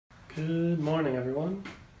Good morning, everyone.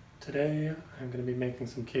 Today I'm going to be making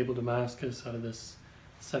some cable Damascus out of this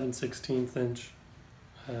 7/16 inch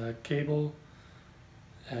cable,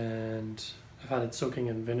 and I've had it soaking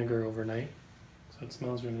in vinegar overnight, so it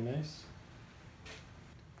smells really nice.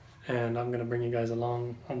 And I'm going to bring you guys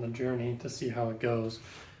along on the journey to see how it goes.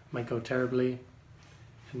 It might go terribly,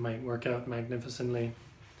 it might work out magnificently,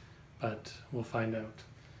 but we'll find out.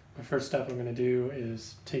 My first step I'm going to do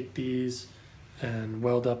is take these and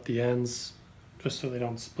weld up the ends just so they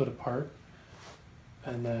don't split apart,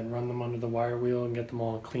 and then run them under the wire wheel and get them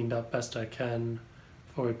all cleaned up best I can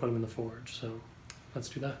before we put them in the forge. So let's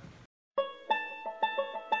do that.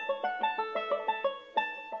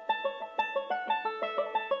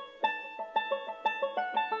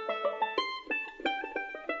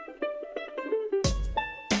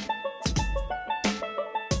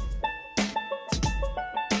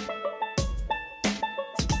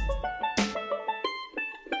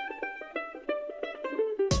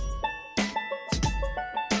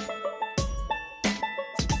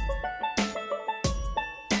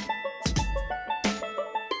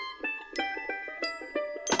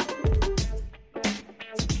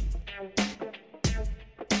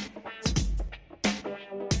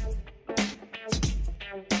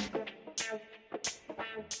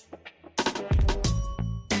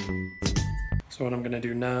 So what I'm going to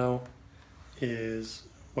do now is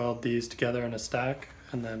weld these together in a stack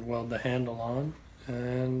and then weld the handle on,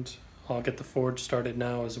 and I'll get the forge started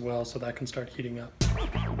now as well so that can start heating up.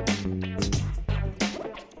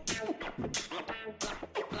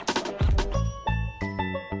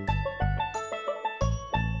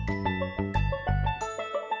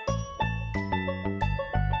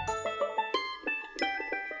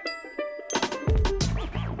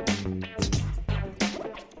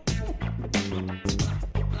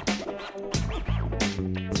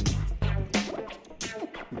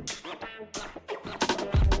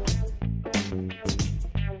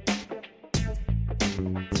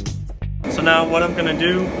 So now what I'm going to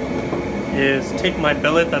do is take my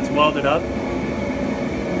billet that's welded up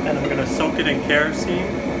and I'm going to soak it in kerosene,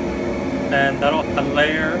 and that'll a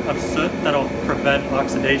layer of soot that'll prevent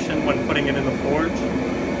oxidation when putting it in the forge.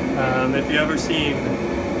 If you've ever seen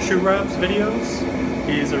Shoe Wrap's videos,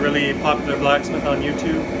 he's a really popular blacksmith on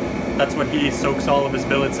YouTube. That's what he soaks all of his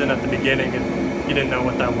billets in at the beginning, and you didn't know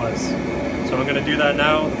what that was. So I'm going to do that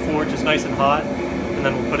now. The forge is nice and hot, and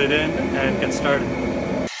then we'll put it in and get started.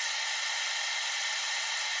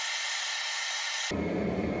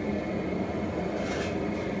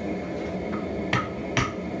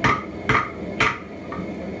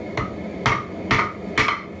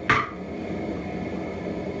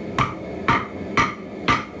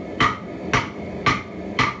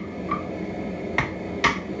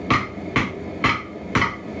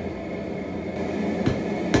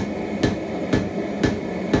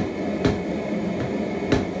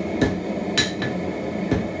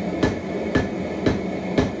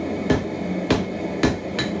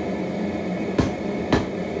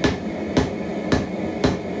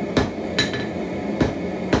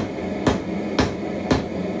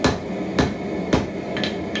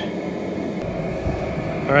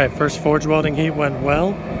 Alright, first forge welding heat went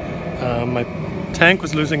well. My tank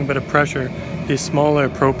was losing a bit of pressure. These smaller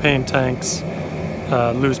propane tanks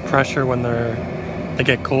lose pressure when they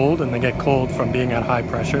get cold, and they get cold from being at high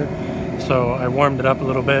pressure. So I warmed it up a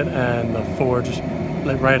little bit and the forge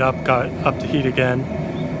lit right up, got up to heat again.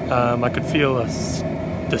 I could feel a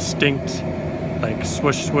distinct like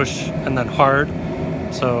swoosh swoosh and then hard.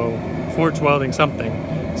 So forge welding something.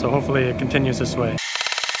 So hopefully it continues this way.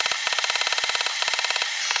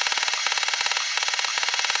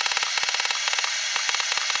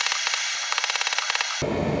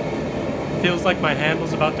 Feels like my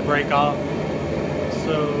handle's about to break off,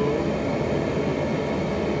 so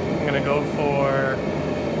I'm gonna go for,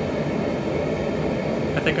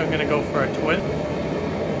 I think I'm gonna go for a twist,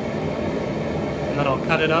 and then I'll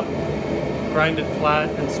cut it up, grind it flat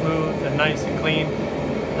and smooth and nice and clean,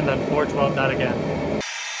 and then forge weld that again.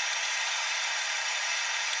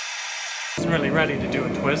 I wasn't really ready to do a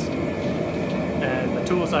twist, and the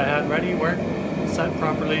tools I had ready weren't set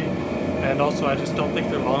properly. And also I just don't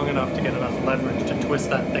think they're long enough to get enough leverage to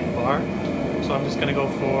twist that thick bar. So I'm just going to go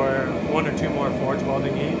for 1 or 2 more forge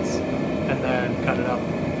welding heats and then cut it up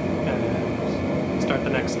and start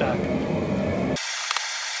the next stack.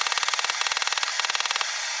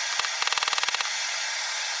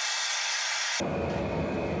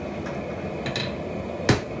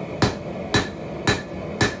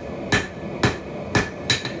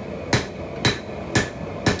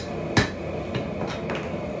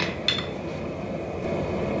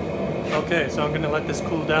 Okay, so I'm gonna let this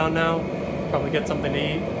cool down now, probably get something to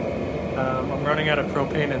eat. I'm running out of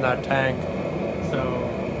propane in that tank,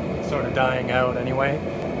 so it's sort of dying out anyway.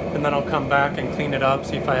 And then I'll come back and clean it up,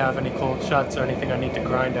 see if I have any cold shuts or anything I need to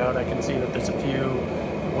grind out. I can see that there's a few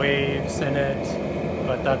waves in it,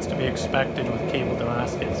 but that's to be expected with cable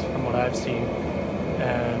Damascus from what I've seen.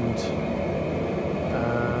 And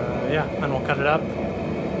yeah, then we'll cut it up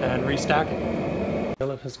and restack it. The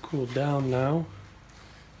billet has cooled down now,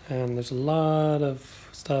 and there's a lot of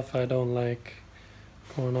stuff I don't like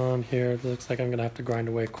going on here. It looks like I'm gonna have to grind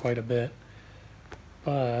away quite a bit,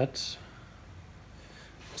 but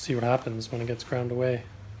we'll see what happens when it gets ground away.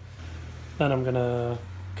 Then I'm gonna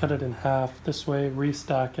cut it in half this way,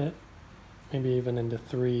 restack it, maybe even into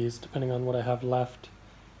threes depending on what I have left,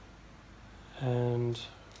 and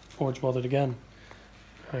forge weld it again.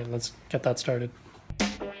 All right, let's get that started.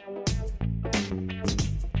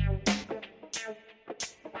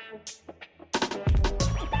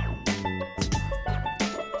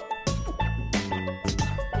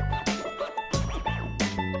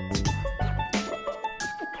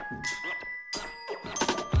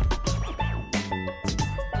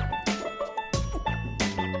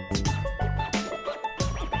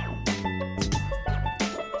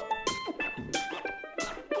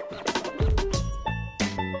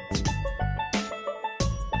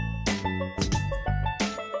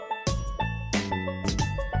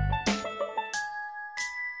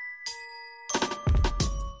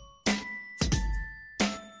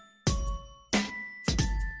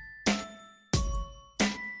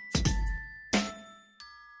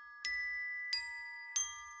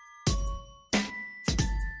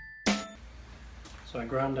 So I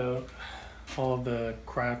ground out all of the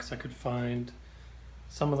cracks I could find.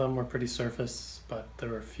 Some of them were pretty surface, but there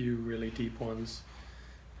were a few really deep ones.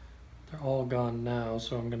 They're all gone now,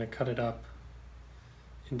 so I'm gonna cut it up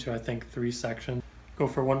into, I think, 3 sections. Go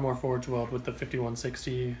for one more forge weld with the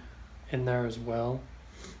 5160 in there as well.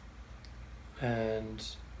 And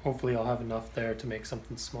hopefully I'll have enough there to make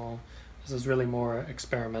something small. This is really more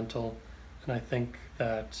experimental, and I think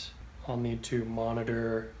that I'll need to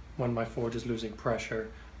monitor when my forge is losing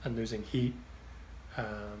pressure and losing heat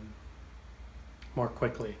more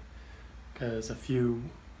quickly, because a few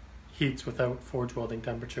heats without forge welding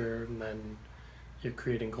temperature and then you're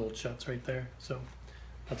creating cold shuts right there. So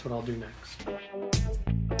that's what I'll do next.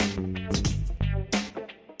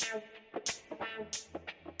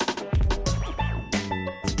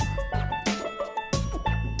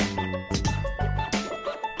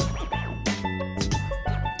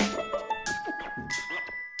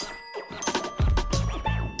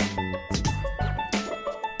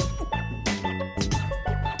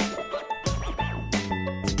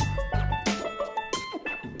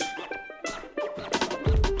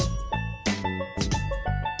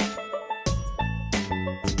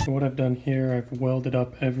 So what I've done here, I've welded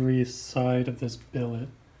up every side of this billet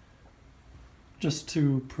just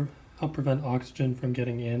to help prevent oxygen from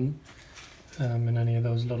getting in any of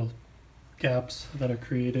those little gaps that are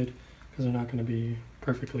created, because they're not going to be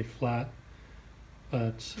perfectly flat.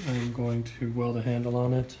 But I'm going to weld a handle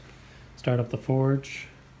on it, start up the forge,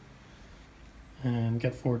 and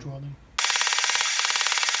get forge welding.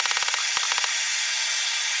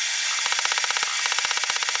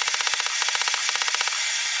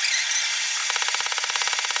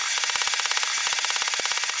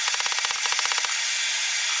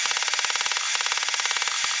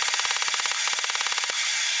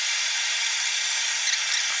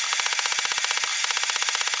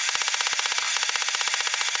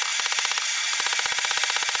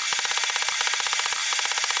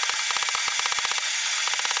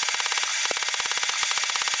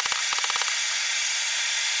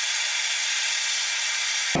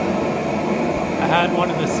 I had one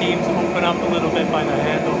of the seams open up a little bit by the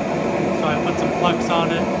handle, so I put some flux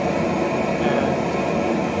on it and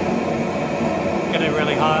get it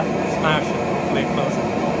really hot, smash it, hopefully close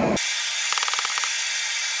it.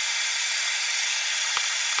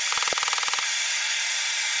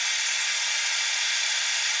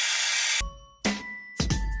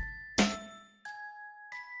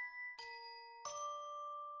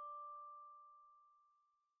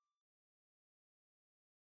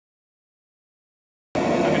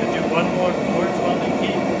 One more forge welding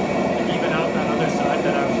heat to even out that other side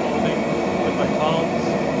that I was holding with my palms,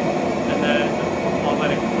 and then I'll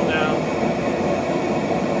let it cool down,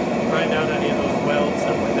 grind out any of those welds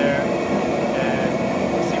that were there, and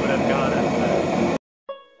see what I've got after that.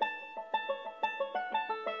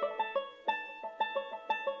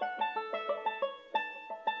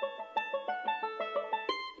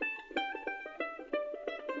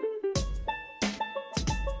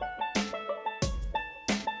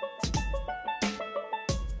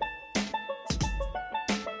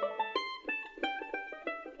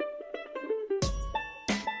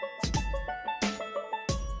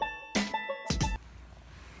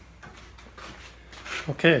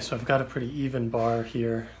 Okay, so I've got a pretty even bar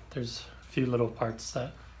here. There's a few little parts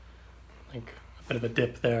that, like a bit of a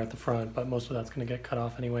dip there at the front, but most of that's going to get cut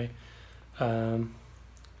off anyway. I'm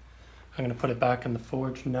going to put it back in the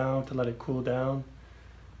forge now to let it cool down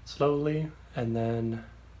slowly, and then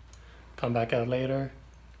come back out later,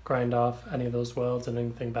 grind off any of those welds and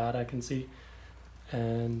anything bad I can see,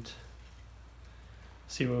 and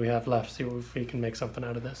see what we have left, see if we can make something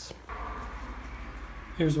out of this.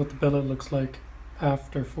 Here's what the billet looks like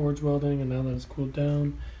after forge welding and now that it's cooled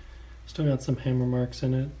down. Still got some hammer marks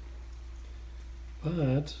in it,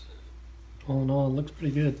 but all in all it looks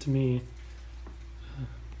pretty good to me.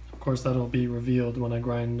 Of course that'll be revealed when I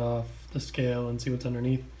grind off the scale and see what's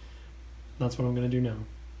underneath. That's what I'm going to do now.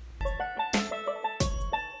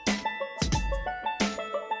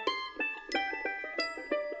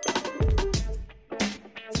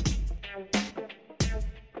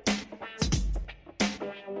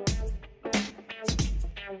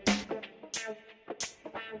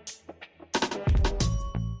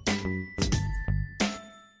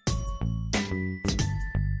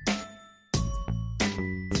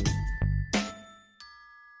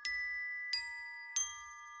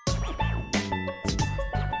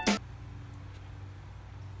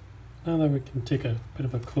 Now that we can take a bit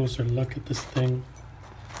of a closer look at this thing,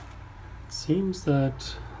 it seems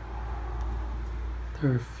that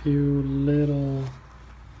there are a few little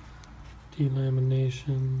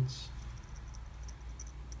delaminations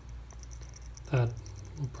that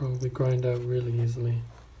will probably grind out really easily.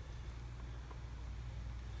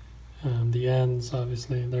 The ends,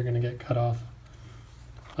 obviously, they're going to get cut off,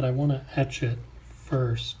 but I want to etch it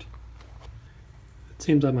first. It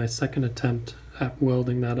seems that my second attempt at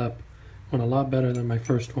welding that up went a lot better than my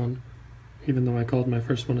first one, even though I called my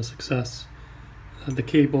first one a success. The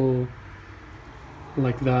cable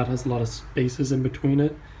like that has a lot of spaces in between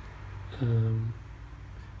it,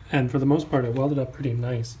 and for the most part it welded up pretty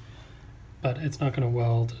nice, but it's not going to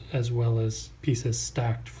weld as well as pieces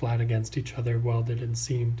stacked flat against each other, welded and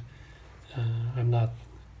seamed. I'm not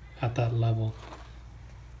at that level,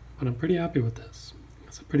 but I'm pretty happy with this.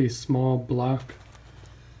 It's a pretty small block.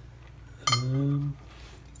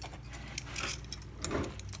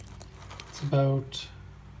 It's about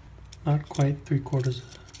not quite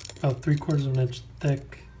about 3/4 of an inch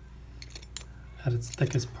thick at its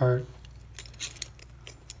thickest part,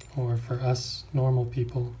 or for us normal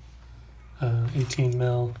people, 18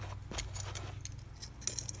 mil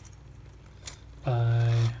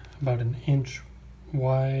by about an inch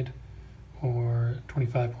wide, or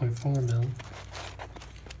 25.4 mil.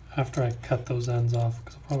 After I cut those ends off,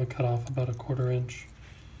 because I'll probably cut off about 1/4 inch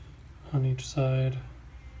on each side.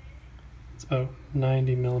 It's about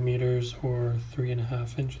 90 millimeters or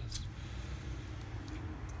 3.5 inches.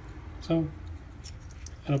 So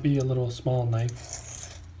it'll be a little small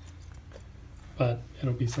knife, but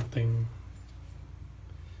it'll be something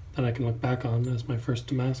that I can look back on as my first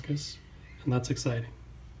Damascus, and that's exciting.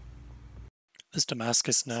 This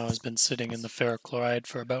Damascus now has been sitting in the ferrochloride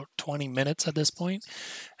for about 20 minutes at this point,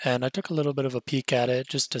 and I took a little bit of a peek at it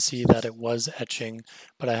just to see that it was etching,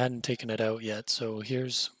 but I hadn't taken it out yet. So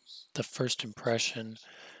here's the first impression.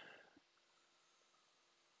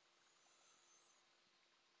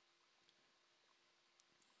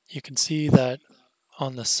 You can see that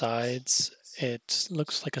on the sides it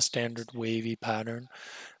looks like a standard wavy pattern,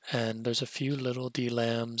 and there's a few little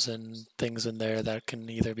delams and things in there that can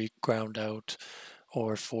either be ground out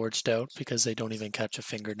or forged out because they don't even catch a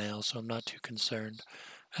fingernail, so I'm not too concerned.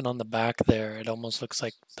 And on the back there, it almost looks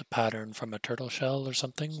like the pattern from a turtle shell or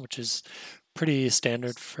something, which is pretty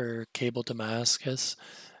standard for cable Damascus,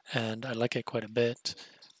 and I like it quite a bit.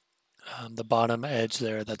 The bottom edge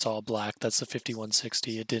there, that's all black, that's the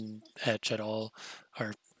 5160. It didn't etch at all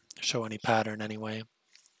or show any pattern anyway.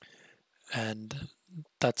 And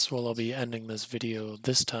that's where I'll be ending this video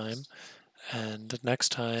this time. And next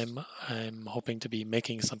time I'm hoping to be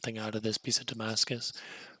making something out of this piece of Damascus,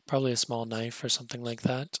 probably a small knife or something like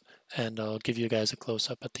that, and I'll give you guys a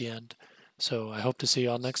close-up at the end. So I hope to see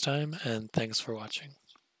you all next time, and thanks for watching.